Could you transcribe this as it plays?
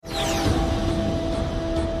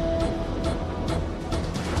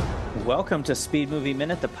Welcome to Speed Movie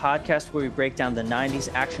Minute, the podcast where we break down the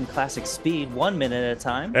 90s action classic Speed 1 minute at a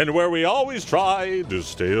time. And where we always try to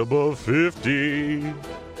stay above 50.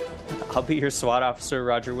 I'll be your SWAT officer,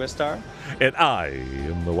 Roger Wistar. And I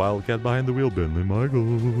am the wildcat behind the wheel, Bentley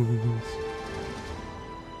Michaels.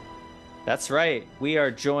 That's right. We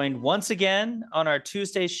are joined once again on our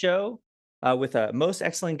Tuesday show with a most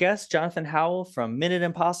excellent guest, Jonathan Howell from Minute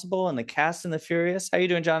Impossible and the Cast and the Furious. How you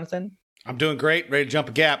doing, Jonathan? I'm doing great. Ready to jump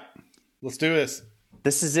a gap. Let's do this.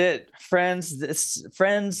 This is it, friends,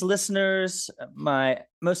 listeners, my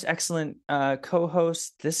most excellent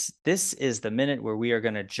co-host. This is the minute where we are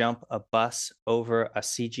going to jump a bus over a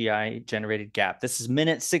CGI-generated gap. This is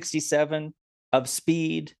minute 67 of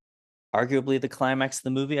Speed, arguably the climax of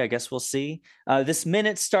the movie. I guess we'll see. This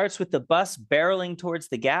minute starts with the bus barreling towards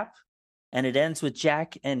the gap, and it ends with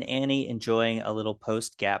Jack and Annie enjoying a little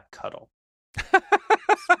post-gap cuddle.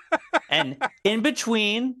 And in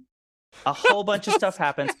between, a whole bunch of stuff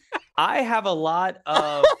happens. I have a lot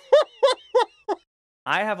of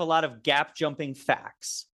gap jumping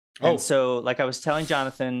facts. And so, like I was telling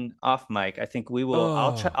Jonathan off mic, I think we will.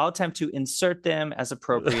 I'll attempt to insert them as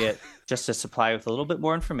appropriate, just to supply with a little bit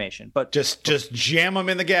more information. But just jam them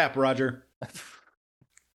in the gap, Roger.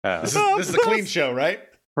 This is a clean show, right?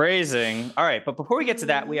 Phrasing. All right, but before we get to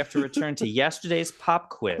that, we have to return to yesterday's pop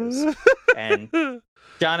quiz. And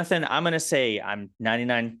Jonathan, I'm going to say I'm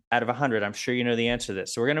 99 out of 100. I'm sure you know the answer to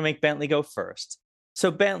this. So we're going to make Bentley go first.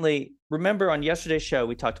 So Bentley, remember on yesterday's show,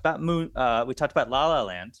 we talked about we talked about La La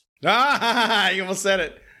Land. Ah, you almost said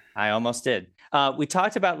it. I almost did. We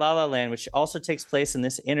talked about La La Land, which also takes place in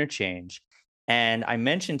this interchange. And I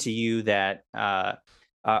mentioned to you that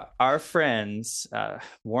our friends,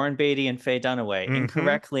 Warren Beatty and Faye Dunaway,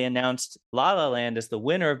 incorrectly announced La La Land as the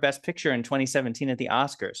winner of Best Picture in 2017 at the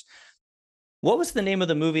Oscars. What was the name of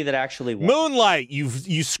the movie that actually won? Moonlight. You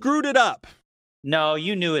screwed it up. No,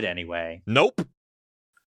 you knew it anyway. Nope.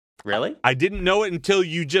 Really? I didn't know it until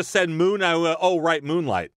you just said Moon. I went, oh, right,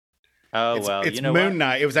 Moonlight. Oh, it's you know Moon what?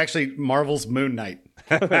 Knight. It was actually Marvel's Moon Knight.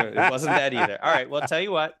 It wasn't that either. All right, well, tell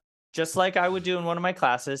you what. Just like I would do in one of my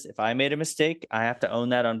classes, if I made a mistake, I have to own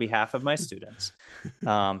that on behalf of my students.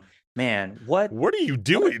 Man, what are you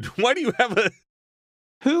doing? Why do you have a...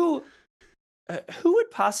 Who would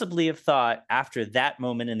possibly have thought after that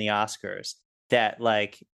moment in the Oscars that,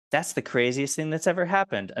 like, that's the craziest thing that's ever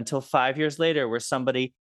happened until 5 years later where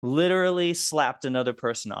somebody literally slapped another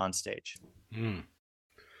person on stage? The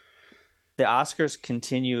Oscars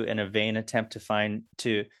continue in a vain attempt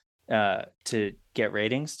to get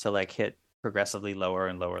ratings to like hit progressively lower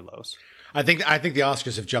and lower lows. I think the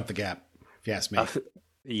Oscars have jumped the gap, if you ask me.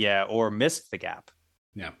 Yeah, or missed the gap.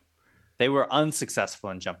 Yeah. They were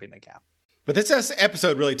unsuccessful in jumping the gap. But this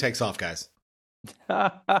episode really takes off, guys.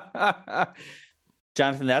 Jonathan,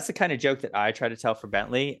 that's the kind of joke that I try to tell for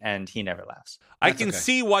Bentley, and he never laughs. I can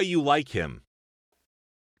see why you like him.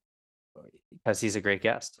 Because he's a great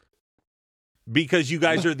guest. Because you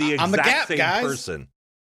guys are the exact same person.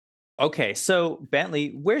 Okay, so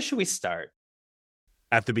Bentley, where should we start?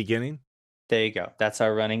 At the beginning? There you go. That's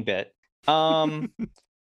our running bit. I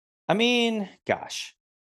mean, gosh.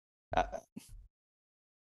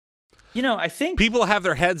 I think people have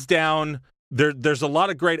their heads down. There's a lot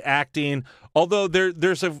of great acting. Although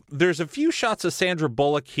there's a few shots of Sandra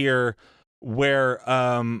Bullock here where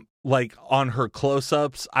like on her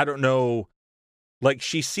close-ups, I don't know, like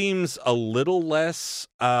she seems a little less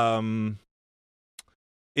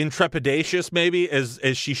intrepidatious maybe as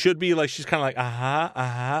she should be. Like she's kind of like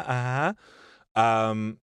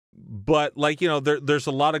but like there's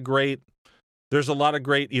a lot of great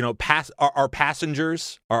our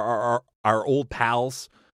passengers, our old pals,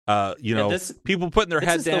 people putting their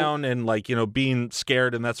head down and like being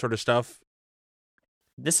scared and that sort of stuff.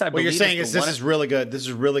 What you're saying is this is really good. This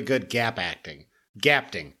is really good gap acting.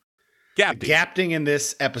 Gapting. Gapting in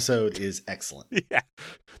this episode is excellent. Yeah.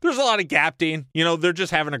 There's a lot of gapting. They're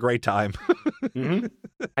just having a great time.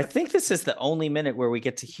 I think this is the only minute where we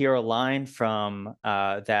get to hear a line from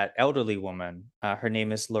that elderly woman. Her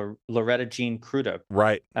name is Loretta Jean Crudup.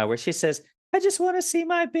 Right. Where she says, I just want to see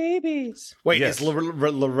my babies. Wait, yes. Is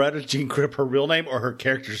Loretta Jean Crudup her real name or her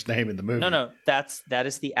character's name in the movie? No, that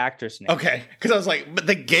is the actor's name. Okay, because I was like, but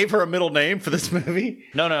they gave her a middle name for this movie?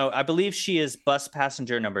 No, I believe she is bus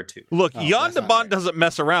passenger number 2. Look, Jan de Bont doesn't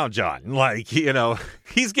mess around, John. Like,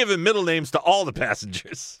 he's giving middle names to all the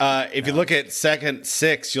passengers. If you look at second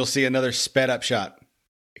 6, you'll see another sped up shot.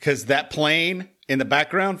 Because that plane in the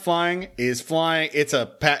background is flying. It's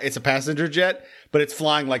a passenger jet, but it's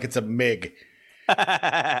flying like it's a MiG.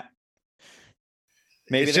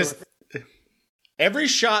 Maybe Every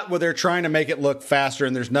shot where they're trying to make it look faster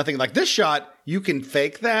and there's nothing like this shot, you can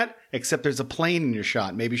fake that, except there's a plane in your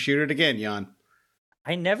shot. Maybe shoot it again, Jan.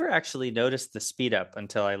 I never actually noticed the speed up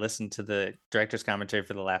until I listened to the director's commentary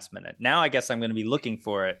for the last minute. Now I guess I'm going to be looking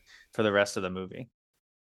for it for the rest of the movie.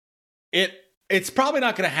 It's probably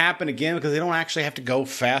not going to happen again because they don't actually have to go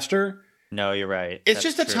faster. No, you're right. It's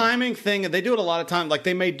just a timing thing. They do it a lot of times. Like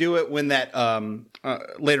they may do it when that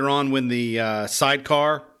later on when the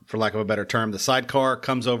sidecar, for lack of a better term, the sidecar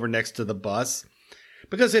comes over next to the bus.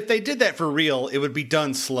 Because if they did that for real, it would be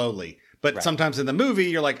done slowly. But sometimes in the movie,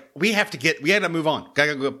 you're like, we had to move on.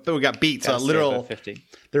 We got beats, there are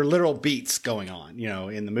literal beats going on,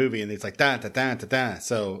 in the movie, and it's like da da da da da.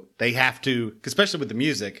 So they have to, especially with the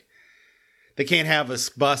music, they can't have a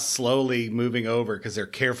bus slowly moving over because they're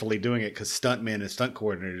carefully doing it because stuntmen and stunt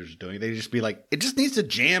coordinators are doing it. They just be like, it just needs to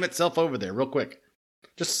jam itself over there real quick.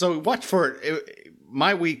 Just so watch for it.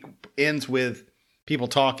 My week ends with people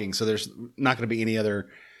talking, so there's not going to be any other,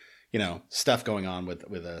 stuff going on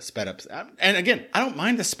with sped ups. And again, I don't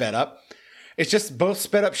mind the sped up. It's just both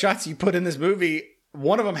sped up shots you put in this movie.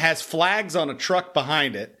 One of them has flags on a truck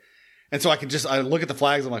behind it, and so I look at the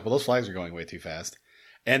flags. I'm like, well, those flags are going way too fast.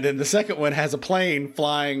 And then the second one has a plane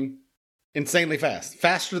flying insanely fast,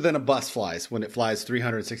 faster than a bus flies when it flies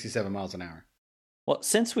 367 miles an hour. Well,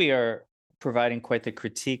 since we are providing quite the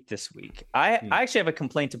critique this week, I actually have a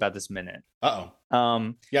complaint about this minute. You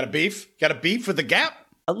got a beef? Got a beef with the Gap?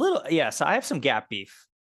 A little, yes. I have some Gap beef.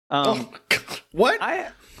 What?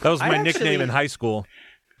 That was my nickname in high school.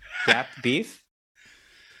 Gap beef?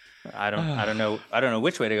 I don't know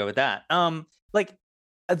which way to go with that.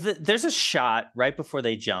 There's a shot right before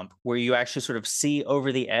they jump where you actually sort of see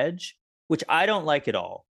over the edge, which I don't like at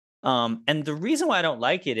all. And the reason why I don't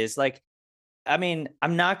like it is I'm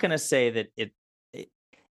not going to say that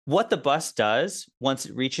what the bus does once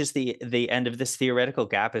it reaches the end of this theoretical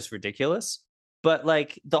gap is ridiculous. But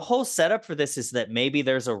the whole setup for this is that maybe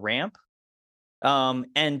there's a ramp.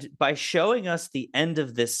 And by showing us the end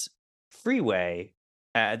of this freeway,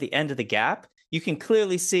 the end of the gap, you can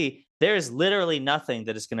clearly see there is literally nothing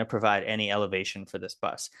that is going to provide any elevation for this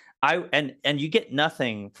bus. And you get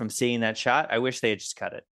nothing from seeing that shot. I wish they had just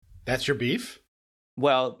cut it. That's your beef?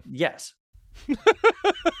 Well, yes.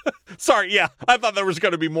 Sorry, yeah. I thought there was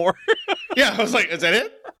going to be more. Yeah, I was like, is that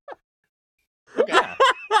it? Okay. Yeah.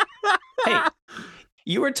 Hey,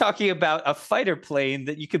 you were talking about a fighter plane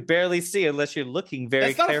that you could barely see unless you're looking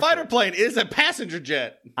very carefully. That's not a fighter plane. It's a passenger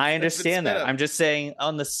jet. I understand that. I'm just saying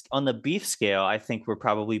on the beef scale, I think we're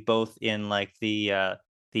probably both in the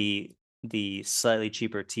slightly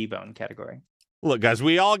cheaper T-bone category. Look, guys,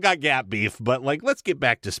 we all got Gap beef, but let's get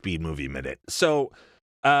back to Speed Movie Minute. So,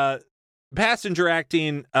 passenger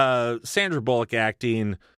acting, Sandra Bullock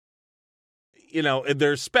acting,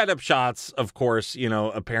 there's sped up shots, of course,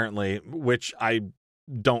 apparently, which I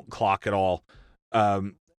don't clock at all.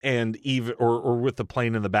 And even, or with the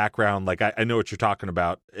plane in the background, I know what you're talking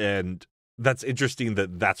about. And that's interesting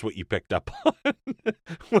that's what you picked up on,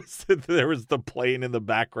 was that there was the plane in the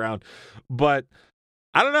background. But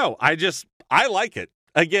I don't know. I like it.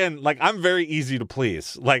 Again, I'm very easy to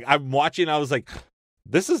please. I'm watching, I was like,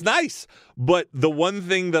 this is nice. But the one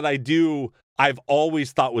thing that I've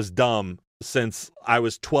always thought was dumb since I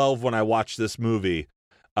was 12 when I watched this movie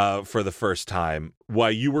for the first time.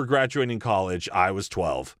 While you were graduating college, I was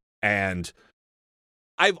 12. And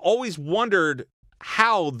I've always wondered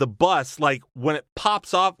how the bus, when it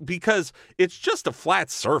pops off, because it's just a flat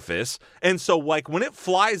surface. And so, when it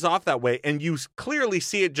flies off that way and you clearly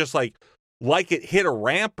see it just like it hit a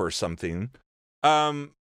ramp or something,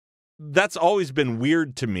 that's always been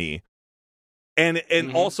weird to me.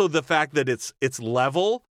 And also the fact that it's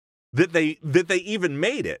level, that they even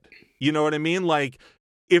made it. You know what I mean?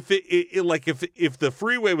 If if the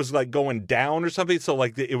freeway was going down or something, so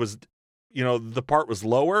it was, the part was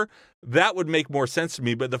lower, that would make more sense to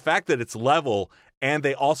me. But the fact that it's level and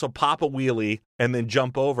they also pop a wheelie and then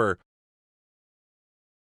jump over,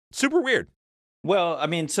 super weird. Well,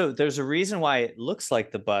 so there's a reason why it looks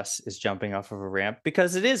like the bus is jumping off of a ramp,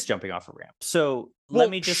 because it is jumping off a ramp. So let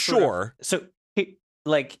me just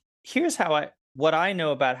here's what I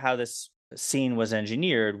know about how this scene was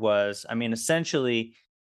engineered was, essentially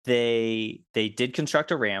they did construct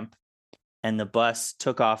a ramp and the bus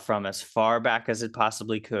took off from as far back as it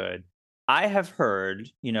possibly could. I have heard,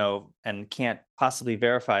 and can't possibly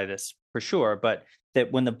verify this for sure, but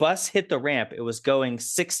that when the bus hit the ramp, it was going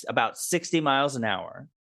about 60 miles an hour.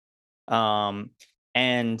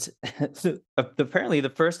 And apparently the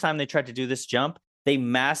first time they tried to do this jump, they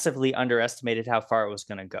massively underestimated how far it was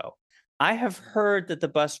going to go. I have heard that the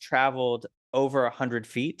bus traveled over 100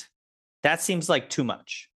 feet. That seems like too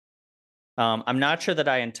much. I'm not sure that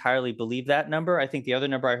I entirely believe that number. I think the other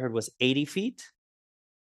number I heard was 80 feet.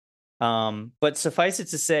 But suffice it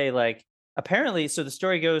to say, like, apparently, so the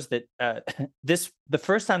story goes that the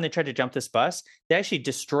first time they tried to jump this bus, they actually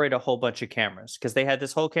destroyed a whole bunch of cameras because they had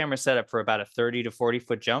this whole camera set up for about a 30 to 40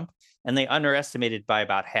 foot jump, and they underestimated by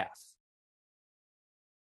about half.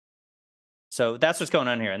 So that's what's going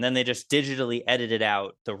on here. And then they just digitally edited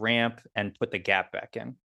out the ramp and put the gap back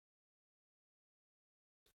in.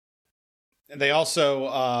 They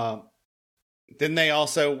also,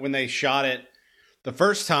 when they shot it the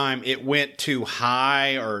first time, it went too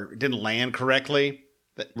high or didn't land correctly.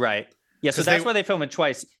 Right. Yeah. So that's why they film it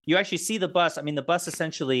twice. You actually see the bus. I mean, the bus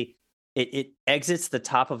essentially, it exits the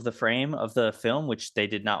top of the frame of the film, which they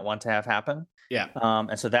did not want to have happen. Yeah.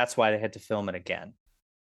 And so that's why they had to film it again.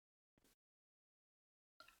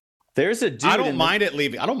 There's a dude. I don't mind it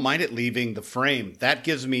leaving the frame. That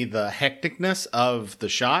gives me the hecticness of the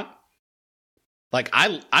shot. Like,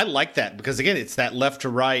 I like that because, again, it's that left to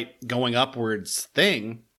right going upwards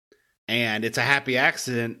thing, and it's a happy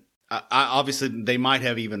accident. Obviously, they might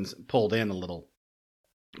have even pulled in a little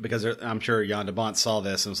because I'm sure Jan de Bont saw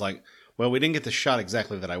this and was like, well, we didn't get the shot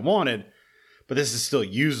exactly that I wanted, but this is still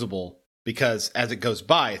usable because as it goes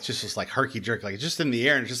by, it's just like herky-jerky. Like, it's just in the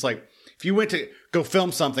air, and it's just like, if you went to go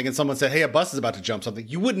film something and someone said, hey, a bus is about to jump something,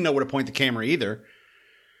 you wouldn't know where to point the camera either.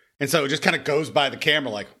 And so it just kind of goes by the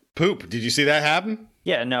camera like, poop. Did you see that happen?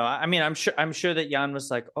 Yeah, no. I mean, I'm sure that Jan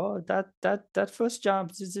was like, "Oh, that first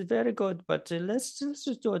jump is very good, but let's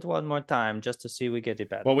just do it one more time just to see we get it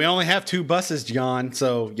better." Well, we only have 2 buses, John,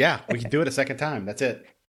 so yeah, we can do it a second time. That's it.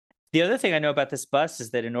 The other thing I know about this bus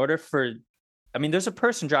is that there's a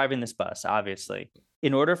person driving this bus, obviously.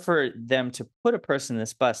 In order for them to put a person in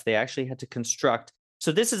this bus, they actually had to construct.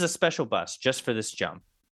 So this is a special bus just for this jump.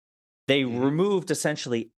 They removed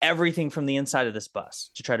essentially everything from the inside of this bus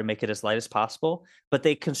to try to make it as light as possible. But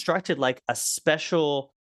they constructed like a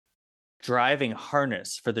special driving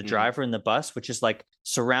harness for the driver in the bus, which is like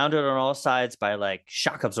surrounded on all sides by like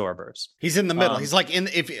shock absorbers. He's in the middle. He's like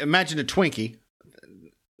imagine a Twinkie,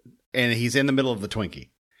 and he's in the middle of the Twinkie.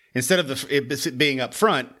 Instead of it being up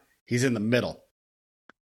front, he's in the middle.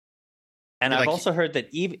 And I've also heard that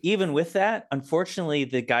even with that, unfortunately,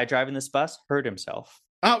 the guy driving this bus hurt himself.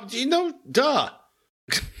 Oh, duh.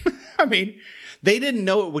 I mean, they didn't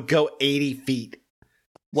know it would go 80 feet.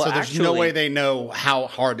 Well, so there's no way they know how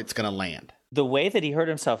hard it's going to land. The way that he hurt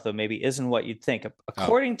himself, though, maybe isn't what you'd think.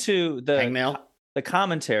 According to the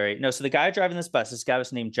commentary, so the guy driving this guy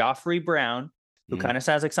was named Joffrey Brown, who kind of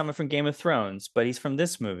sounds like someone from Game of Thrones, but he's from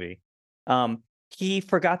this movie. He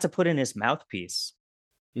forgot to put in his mouthpiece.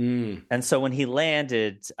 And so when he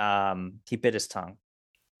landed, he bit his tongue.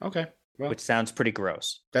 Okay. Well, which sounds pretty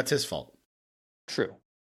gross. That's his fault. True.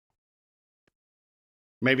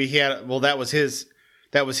 Maybe he had. Well, that was his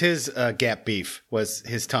gap beef was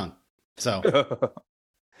his tongue. So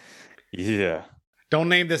yeah. Don't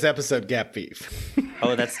name this episode Gap Beef.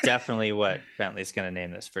 Oh, that's definitely what Bentley's going to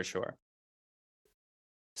name this for sure.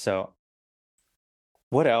 So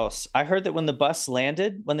what else? I heard that when the bus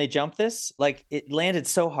landed, when they jumped this, like it landed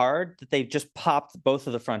so hard that they just popped both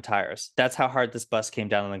of the front tires. That's how hard this bus came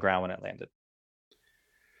down on the ground when it landed.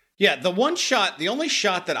 Yeah, the only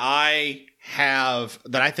shot that I have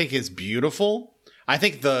that I think is beautiful, I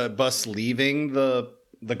think the bus leaving the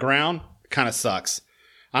ground kind of sucks.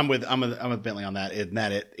 I'm with Bentley on that. In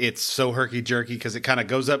that it's so herky jerky because it kind of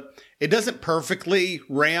goes up. It doesn't perfectly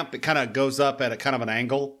ramp. It kind of goes up at a kind of an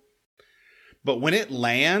angle. But when it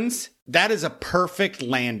lands, that is a perfect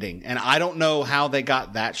landing. And I don't know how they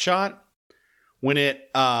got that shot. When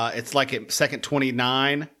it's like at second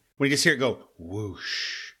 29, when you just hear it go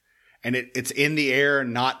whoosh, and it's in the air,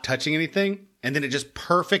 not touching anything, and then it just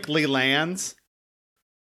perfectly lands.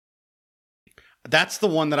 That's the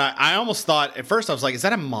one that I almost thought, at first I was like, is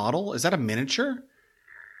that a model? Is that a miniature?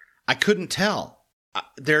 I couldn't tell.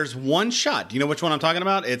 There's one shot. Do you know which one I'm talking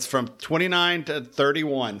about? It's from 29 to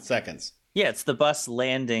 31 seconds. Yeah, it's the bus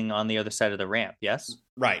landing on the other side of the ramp. Yes,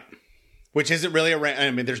 right. Which isn't really a ramp. I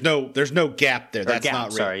mean, there's no gap there. That's not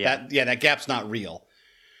real. Sorry, yeah. That gap's not real.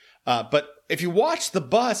 But if you watch the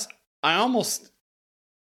bus, I almost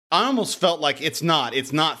felt like it's not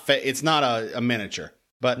a miniature.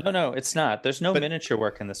 But no, it's not. There's no miniature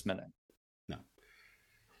work in this minute. No.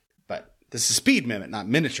 But this is Speed Minute, not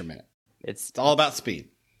Miniature Minute. It's all about speed.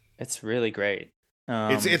 It's really great.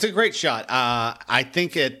 It's a great shot. I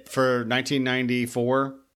think for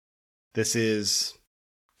 1994, this is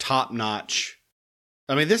top notch.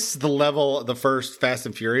 I mean, this is the level the first Fast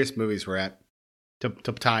and Furious movies were at to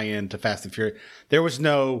tie in to Fast and Furious. There was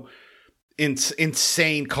no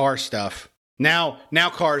insane car stuff. Now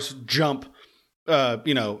cars jump,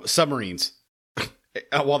 submarines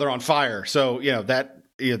while they're on fire. So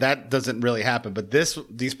that doesn't really happen. But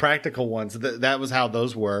these practical ones, that was how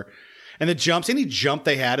those were. And the jumps, any jump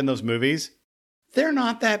they had in those movies, they're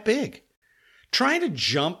not that big. Trying to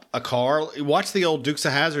jump a car, watch the old Dukes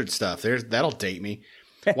of Hazzard stuff. That'll date me.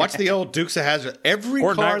 Watch the old Dukes of Hazzard. Every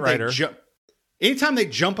or car Knight Rider. they jump, anytime they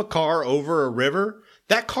jump a car over a river,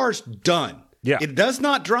 that car's done. Yeah. It does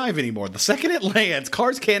not drive anymore. The second it lands,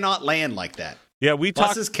 cars cannot land like that. Yeah,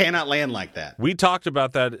 buses cannot land like that. We talked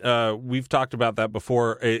about that. We've talked about that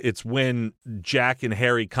before. It's when Jack and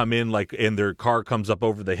Harry come in, and their car comes up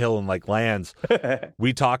over the hill and lands.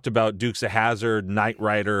 We talked about Dukes of Hazzard, Knight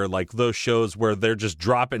Rider, those shows where they're just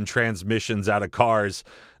dropping transmissions out of cars,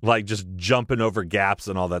 just jumping over gaps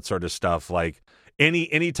and all that sort of stuff.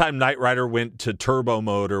 Anytime Knight Rider went to turbo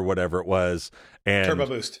mode or whatever it was, and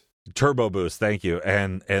Turbo Boost, thank you,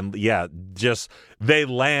 and yeah, just they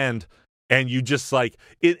land. And you just and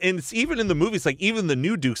it's even in the movies, even the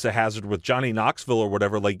new Dukes of Hazzard with Johnny Knoxville or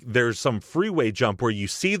whatever, there's some freeway jump where you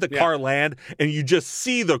see the car land and you just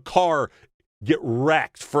see the car get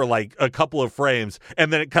wrecked for a couple of frames.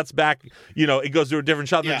 And then it cuts back, it goes to a different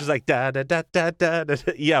shot. And they're just da da da da da da.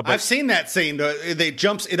 Yeah. But I've seen that scene.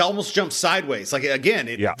 It almost jumps sideways.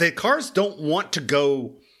 The cars don't want to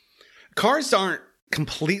go. Cars aren't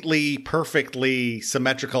completely perfectly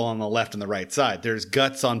symmetrical on the left and the right side. There's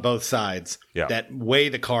guts on both sides that weigh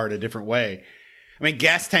the car in a different way. I mean,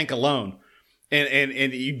 gas tank alone,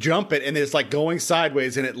 and you jump it and it's going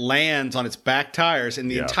sideways and it lands on its back tires and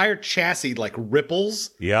the entire chassis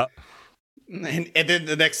ripples. Yeah. And then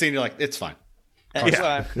the next thing you're it's fine.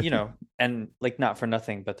 And not for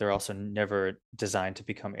nothing, but they're also never designed to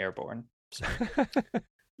become airborne. So.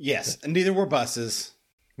 Yes. And neither were buses.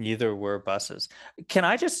 Neither were buses. Can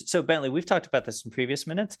I so Bentley, we've talked about this in previous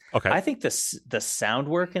minutes. Okay. I think the sound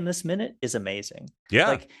work in this minute is amazing.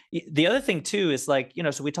 Yeah. The other thing too is so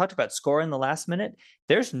we talked about score in the last minute.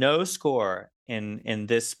 There's no score in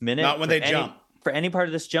this minute. Not when they jump. For any part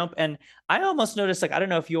of this jump. And I almost noticed, I don't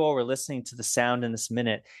know if you all were listening to the sound in this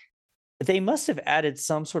minute. They must have added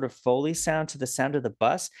some sort of Foley sound to the sound of the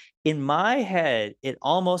bus. In my head, it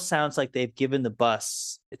almost sounds like they've given the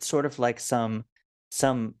bus, it's sort of like some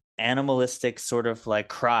animalistic sort of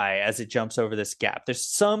cry as it jumps over this gap. There's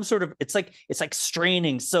some sort of, it's like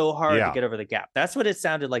straining so hard to get over the gap. That's what it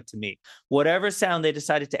sounded like to me. Whatever sound they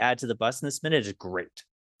decided to add to the bus in this minute is great.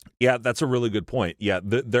 Yeah, that's a really good point. Yeah,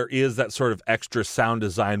 there is that sort of extra sound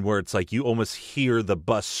design where it's you almost hear the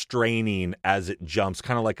bus straining as it jumps,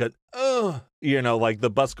 kind of like the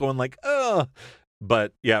bus going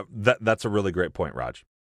But yeah, that's a really great point, Raj.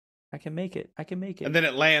 I can make it. And then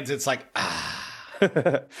it lands, it's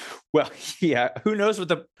Well, yeah, who knows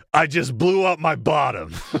what I just blew up my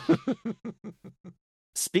bottom.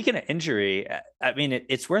 Speaking of injury, I mean,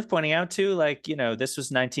 it's worth pointing out too, this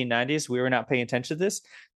was 1990s. We were not paying attention to this.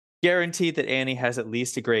 Guaranteed that Annie has at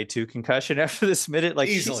least a grade 2 concussion after this minute.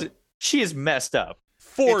 Easily. She is messed up.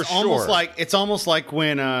 For sure. It's almost like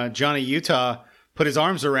when Johnny Utah put his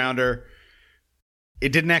arms around her.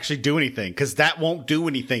 It didn't actually do anything because that won't do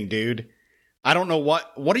anything, dude. I don't know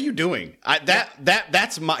what are you doing?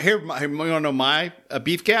 That's my here. You want to know my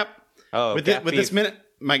beef gap? Oh, with this minute,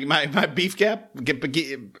 my beef gap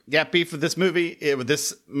beef with this movie with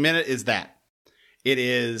this minute is that it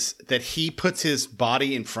is that he puts his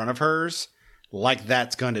body in front of hers like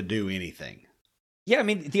that's going to do anything. Yeah, I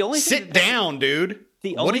mean the only sit down, dude.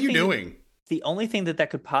 What are you doing? The only thing that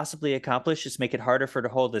could possibly accomplish is make it harder for her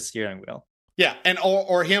to hold the steering wheel. Yeah, and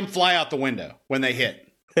or him fly out the window when they hit.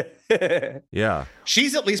 Yeah,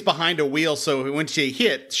 she's at least behind a wheel, so when she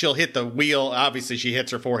hits, she'll hit the wheel. Obviously, she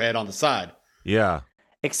hits her forehead on the side. Yeah.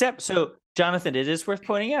 Except, so Jonathan, it is worth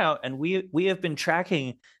pointing out, and we have been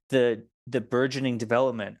tracking the burgeoning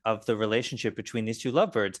development of the relationship between these two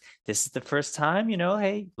lovebirds. This is the first time,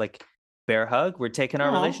 hey, bear hug. We're taking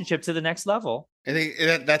our relationship to the next level. I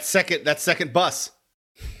think that second bus.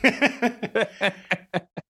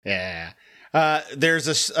 Yeah. There's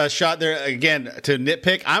a shot there again to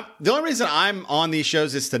nitpick. The only reason I'm on these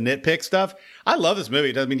shows is to nitpick stuff. I love this movie.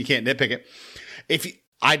 It doesn't mean you can't nitpick it.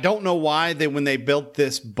 I don't know why when they built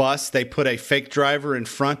this bus, they put a fake driver in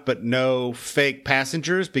front, but no fake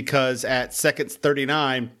passengers, because at seconds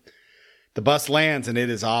 39, the bus lands and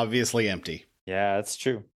it is obviously empty. Yeah, that's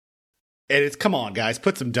true. And it's, come on, guys,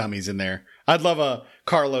 put some dummies in there. I'd love a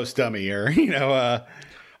Carlos dummy or, a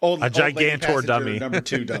Gigantor dummy. Number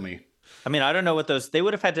 2 dummy. I mean, I don't know what they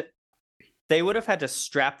would have had to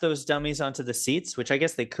strap those dummies onto the seats, which I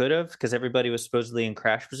guess they could have because everybody was supposedly in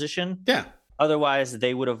crash position. Yeah. Otherwise,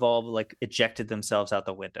 they would have all like ejected themselves out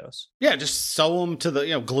the windows. Yeah, just sew them to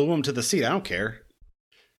the, glue them to the seat. I don't care.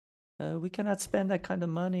 We cannot spend that kind of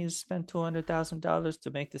money. Spend $200,000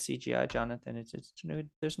 to make the CGI, Jonathan. It's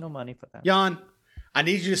there's no money for that. Jan, I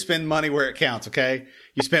need you to spend money where it counts, okay?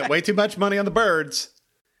 You spent way too much money on the birds.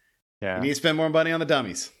 Yeah. You need to spend more money on the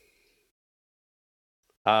dummies.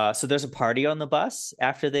 So there's a party on the bus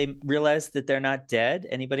after they realize that they're not dead.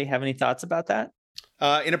 Anybody have any thoughts about that?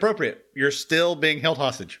 Inappropriate. You're still being held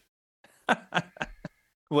hostage.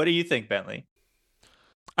 What do you think, Bentley?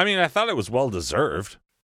 I mean, I thought it was well deserved.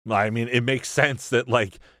 I mean, it makes sense that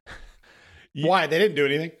like Why? They didn't do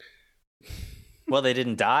anything. Well, they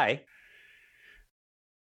didn't die.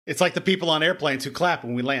 It's like the people on airplanes who clap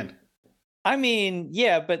when we land. I mean,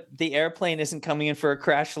 yeah, but the airplane isn't coming in for a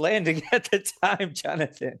crash landing at the time,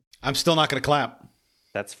 Jonathan. I'm still not going to clap.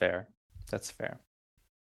 That's fair. That's fair.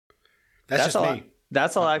 That's just all me.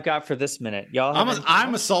 That's all I've got for this minute. Y'all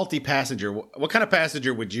I'm a salty passenger. What kind of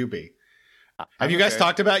passenger would you be? Have you guys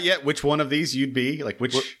talked about yet which one of these you'd be? Like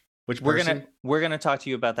which person? We're gonna talk to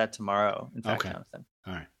you about that tomorrow. In fact, Okay. Jonathan.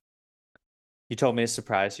 All right. You told me to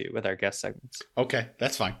surprise you with our guest segments. Okay,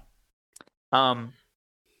 that's fine.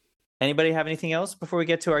 Anybody have anything else before we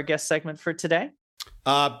get to our guest segment for today?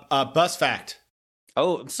 Bus fact.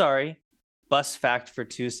 Oh, I'm sorry. Bus fact for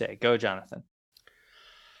Tuesday. Go, Jonathan.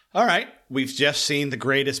 All right, we've just seen the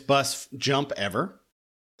greatest bus jump ever.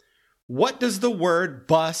 What does the word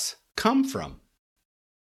bus come from?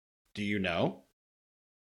 Do you know?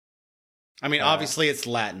 I mean, obviously it's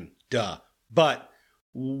Latin, duh. But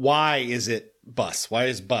why is it bus? Why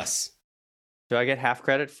is bus? Do I get half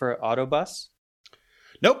credit for autobus?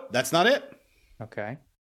 Nope, that's not it. Okay.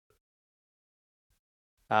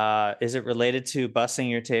 Is it related to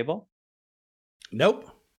bussing your table? Nope.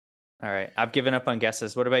 All right. I've given up on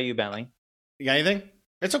guesses. What about you, Bentley? You got anything?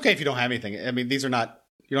 It's okay if you don't have anything. I mean, these are not,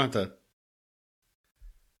 you don't have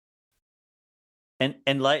to.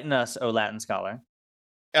 Enlighten us, O Latin scholar.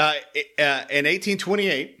 In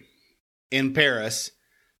 1828, in Paris,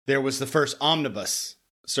 there was the first omnibus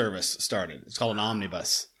service started. It's called an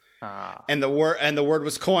omnibus. And the word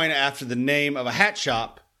was coined after the name of a hat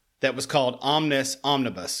shop that was called Omnis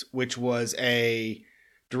Omnibus, which was a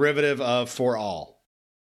derivative of for all.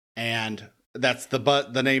 And that's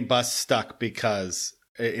the name bus stuck because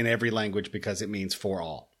in every language because it means for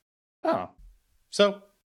all. Oh. So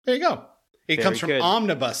there you go. It Very comes from good.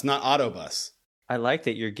 omnibus, not autobus. I like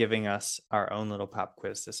that you're giving us our own little pop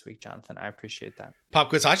quiz this week, Jonathan. I appreciate that. Pop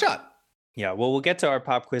quiz hot shot. Yeah, well, we'll get to our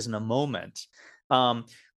pop quiz in a moment.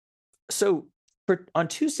 So on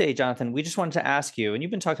Tuesday, Jonathan, we just wanted to ask you, and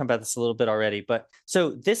you've been talking about this a little bit already, but so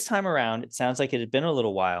this time around, it sounds like it had been a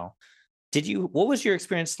little while. What was your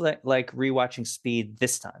experience like rewatching Speed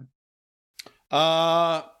this time?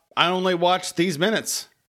 I only watched these minutes,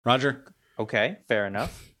 Roger. Okay, fair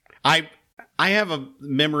enough. I have a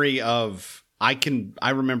memory of I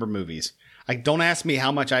remember movies. Don't ask me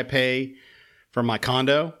how much I pay for my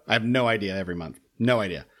condo. I have no idea every month. No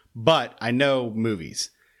idea. But I know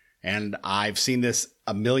movies. And I've seen this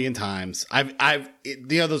a million times. I've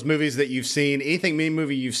those movies that you've seen,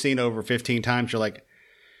 movie you've seen over 15 times, you're like,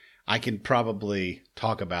 I can probably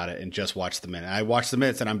talk about it and just watch the minute. I watch the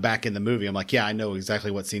minutes and I'm back in the movie. I'm like, yeah, I know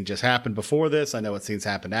exactly what scene just happened before this. I know what scenes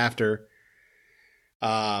happened after.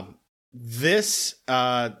 I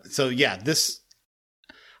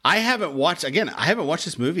haven't watched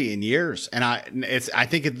this movie in years. And I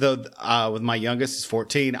think with my youngest is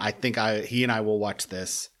 14, I think he and I will watch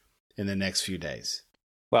this in the next few days.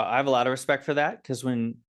 Well, I have a lot of respect for that because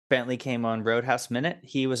when Bentley came on Roadhouse Minute,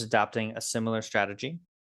 he was adopting a similar strategy.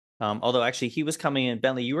 Although actually he was coming in,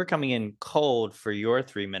 Bentley, you were coming in cold for your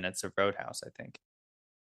 3 minutes of Roadhouse, I think.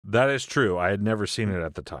 That is true. I had never seen it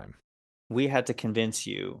at the time. We had to convince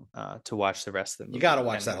you to watch the rest of the movie. You got to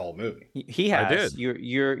watch that whole movie. He has. I did.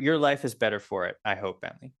 Your life is better for it, I hope,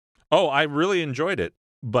 Bentley. Oh, I really enjoyed it.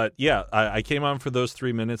 But yeah, I came on for those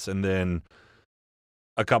 3 minutes and then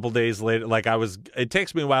a couple days later, it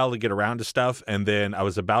takes me a while to get around to stuff. And then I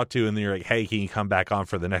was about to, and then you're like, hey, can you come back on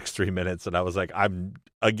for the next 3 minutes? And I was like, I'm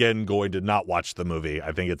again going to not watch the movie.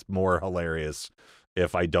 I think it's more hilarious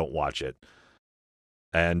if I don't watch it.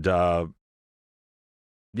 And,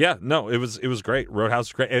 yeah, no, it was great. Roadhouse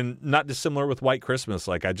was great. And not dissimilar with White Christmas.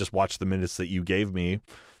 Like I just watched the minutes that you gave me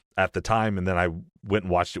at the time. And then I went and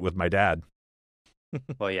watched it with my dad.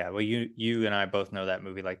 Well, yeah. Well, you and I both know that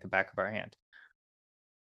movie like the back of our hand.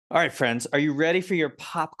 All right, friends, are you ready for your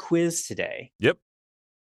pop quiz today? Yep.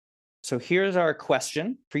 So here's our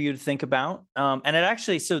question for you to think about. So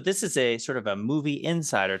this is a sort of a movie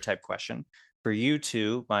insider type question for you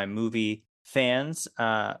two, my movie fans.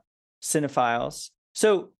 cinephiles.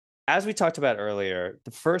 So, as we talked about earlier,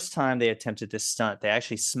 the first time they attempted this stunt, they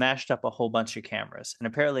actually smashed up a whole bunch of cameras. And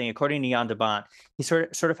apparently, according to Jan de Bont, he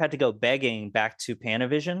sort of had to go begging back to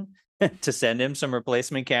Panavision to send him some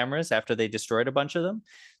replacement cameras after they destroyed a bunch of them.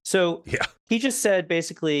 So he just said,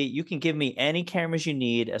 basically, you can give me any cameras you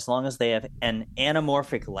need as long as they have an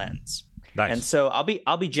anamorphic lens. Nice. And so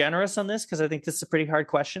I'll be generous on this because I think this is a pretty hard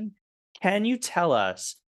question. Can you tell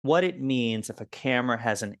us what it means if a camera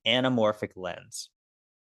has an anamorphic lens?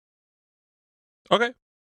 Okay.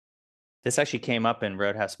 This actually came up in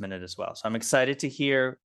Roadhouse Minute as well. So I'm excited to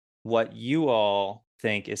hear what you all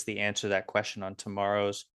think is the answer to that question on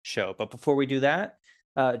tomorrow's show. But before we do that,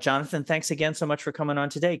 Jonathan, thanks again so much for coming on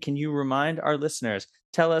today. Can you remind our listeners,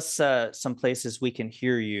 tell us some places we can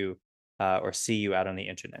hear you or see you out on the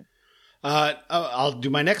internet? I'll do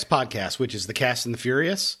my next podcast, which is The Cast and the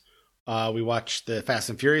Furious. We watch the Fast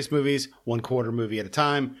and Furious movies, 1/4 movie at a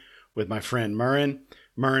time, with my friend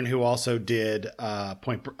Murren, who also did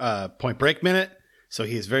Point Break Minute. So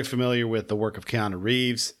he is very familiar with the work of Keanu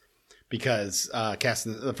Reeves, because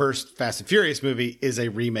the first Fast and Furious movie is a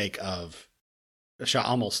remake of a shot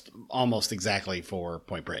almost exactly for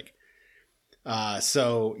Point Break.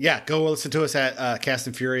 So yeah, go listen to us at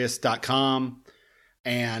castandfurious.com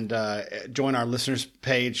and join our listeners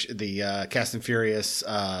page, the Cast and Furious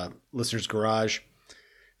Listeners Garage.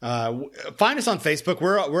 Find us on Facebook.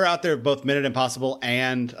 We're out there, both Minute Impossible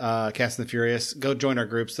and Cast and the Furious. Go join our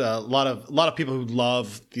groups. A lot of people who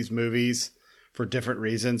love these movies for different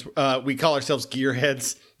reasons. We call ourselves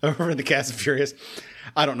gearheads over in the Cast and Furious.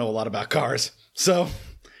 I don't know a lot about cars, so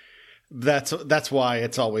that's why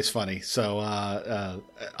it's always funny. So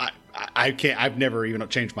I've never even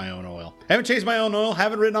changed my own oil. Haven't changed my own oil.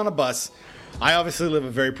 Haven't ridden on a bus. I obviously live a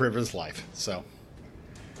very privileged life. So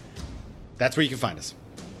that's where you can find us.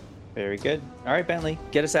 Very good. All right, Bentley,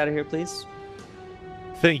 get us out of here, please.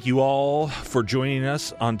 Thank you all for joining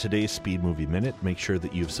us on today's Speed Movie Minute. Make sure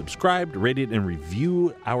that you've subscribed, rated, and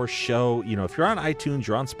review our show. You know, if you're on iTunes,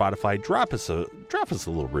 you're on Spotify, drop us a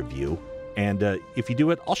little review. And if you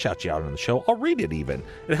do it, I'll shout you out on the show. I'll read it even.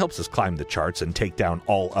 It helps us climb the charts and take down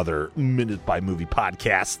all other Minute by Movie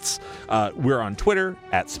podcasts. We're on Twitter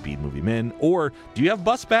at Speed Movie Min. Or do you have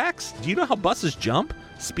bus backs? Do you know how buses jump?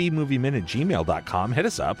 speedmoviemin@gmail.com. Hit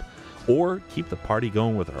us up. Or keep the party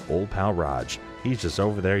going with our old pal Raj. He's just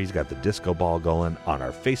over there. He's got the disco ball going on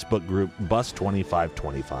our Facebook group, Bus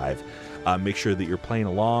 2525. Make sure that you're playing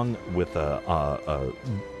along with a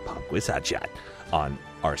Pop Quiz Hot Shot on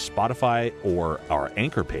our Spotify or our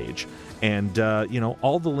Anchor page. And,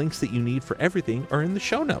 all the links that you need for everything are in the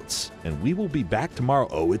show notes. And we will be back tomorrow.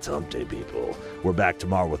 Oh, it's hump day, people. We're back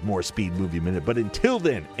tomorrow with more Speed Movie Minute. But until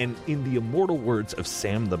then, and in the immortal words of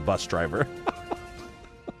Sam the bus driver,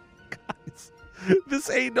 guys, this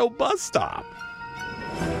ain't no bus stop.